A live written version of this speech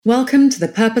Welcome to the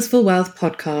Purposeful Wealth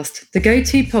podcast, the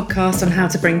go-to podcast on how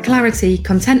to bring clarity,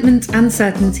 contentment and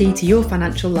certainty to your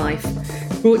financial life.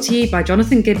 Brought to you by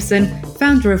Jonathan Gibson,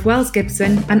 founder of Wells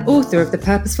Gibson and author of the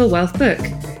Purposeful Wealth book.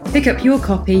 Pick up your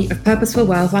copy of Purposeful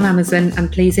Wealth on Amazon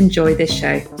and please enjoy this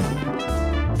show.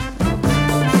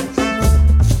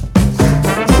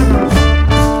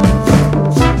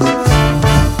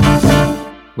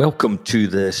 Welcome to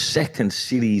the second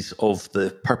series of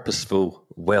the Purposeful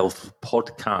Wealth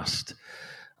podcast.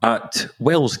 At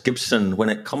Wells Gibson, when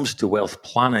it comes to wealth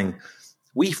planning,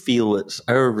 we feel it's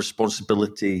our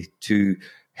responsibility to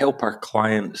help our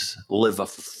clients live a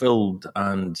fulfilled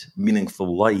and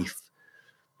meaningful life.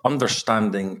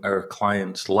 Understanding our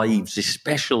clients' lives,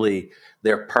 especially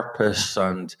their purpose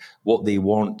and what they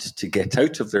want to get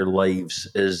out of their lives,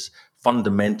 is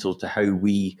fundamental to how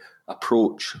we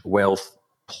approach wealth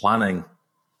planning.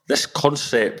 This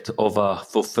concept of a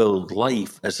fulfilled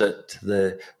life is at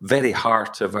the very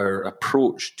heart of our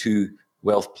approach to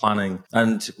wealth planning.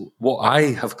 And what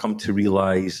I have come to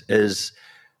realize is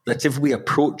that if we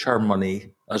approach our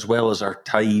money as well as our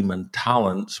time and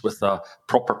talents with a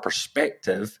proper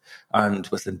perspective and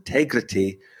with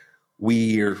integrity,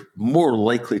 we're more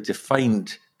likely to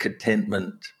find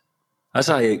contentment. As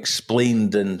I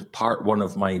explained in part one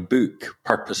of my book,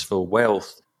 Purposeful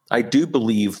Wealth, I do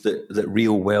believe that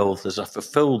real wealth is a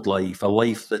fulfilled life, a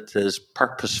life that is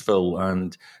purposeful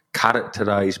and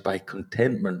characterized by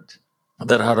contentment.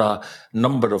 There are a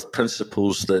number of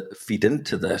principles that feed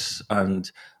into this, and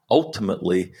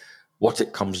ultimately what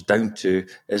it comes down to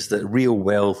is that real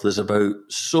wealth is about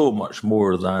so much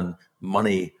more than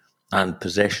money and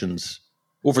possessions.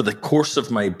 Over the course of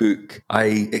my book,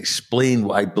 I explain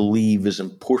what I believe is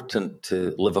important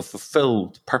to live a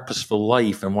fulfilled, purposeful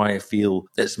life and why I feel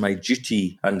it's my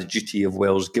duty and the duty of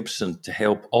Wells Gibson to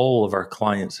help all of our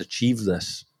clients achieve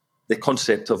this. The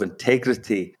concept of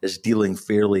integrity is dealing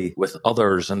fairly with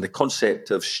others, and the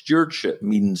concept of stewardship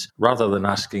means rather than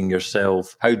asking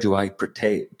yourself, how do I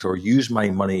protect or use my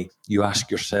money, you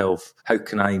ask yourself, how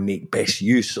can I make best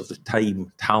use of the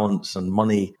time, talents and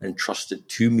money entrusted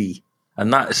to me?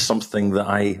 And that is something that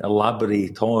I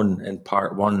elaborate on in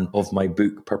part one of my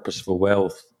book, Purposeful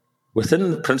Wealth.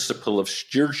 Within the principle of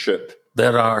stewardship,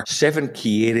 there are 7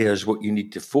 key areas what you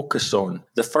need to focus on.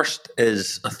 The first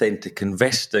is authentic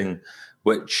investing,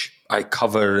 which I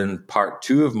cover in part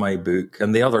 2 of my book.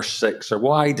 And the other 6 are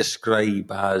what I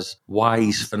describe as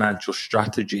wise financial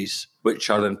strategies, which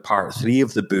are in part 3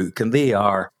 of the book. And they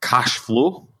are cash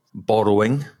flow,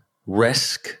 borrowing,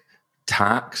 risk,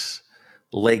 tax,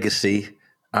 legacy,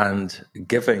 and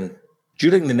giving.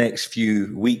 During the next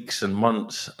few weeks and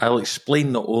months, I'll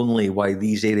explain not only why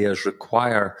these areas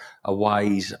require a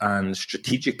wise and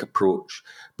strategic approach,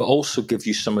 but also give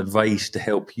you some advice to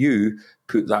help you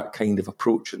put that kind of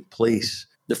approach in place.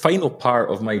 The final part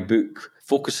of my book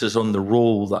focuses on the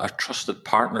role that a trusted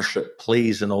partnership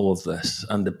plays in all of this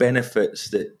and the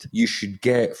benefits that you should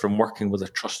get from working with a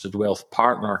trusted wealth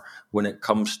partner when it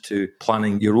comes to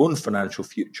planning your own financial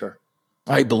future.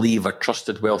 I believe a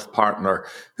trusted wealth partner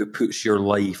who puts your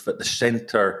life at the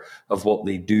center of what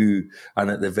they do and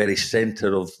at the very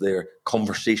center of their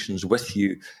conversations with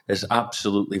you is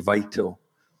absolutely vital.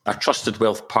 A trusted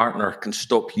wealth partner can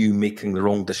stop you making the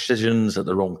wrong decisions at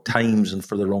the wrong times and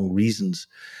for the wrong reasons.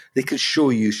 They can show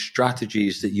you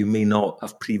strategies that you may not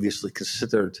have previously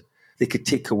considered. They could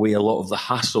take away a lot of the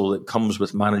hassle that comes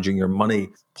with managing your money,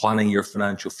 planning your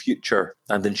financial future,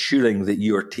 and ensuring that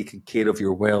you are taking care of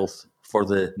your wealth for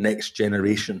the next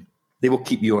generation. They will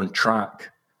keep you on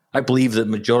track. I believe that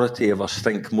majority of us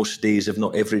think most days, if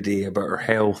not every day, about our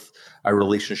health, our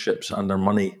relationships and our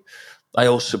money. I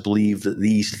also believe that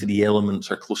these 3 elements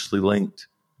are closely linked.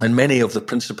 And many of the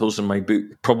principles in my book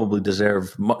probably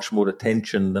deserve much more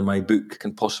attention than my book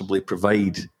can possibly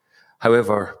provide.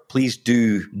 However, please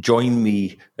do join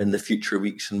me in the future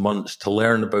weeks and months to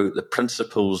learn about the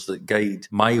principles that guide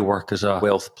my work as a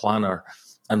wealth planner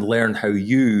and learn how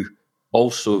you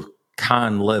also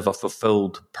can live a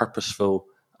fulfilled, purposeful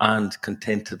and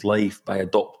contented life by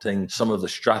adopting some of the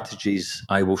strategies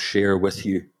I will share with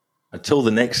you. Until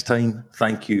the next time,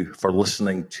 thank you for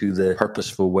listening to the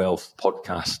Purposeful Wealth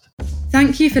podcast.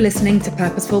 Thank you for listening to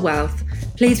Purposeful Wealth.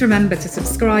 Please remember to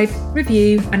subscribe,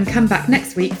 review, and come back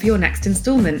next week for your next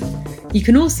instalment. You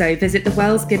can also visit the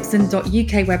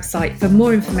wellsgibson.uk website for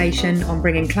more information on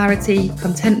bringing clarity,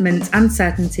 contentment, and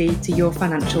certainty to your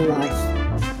financial life.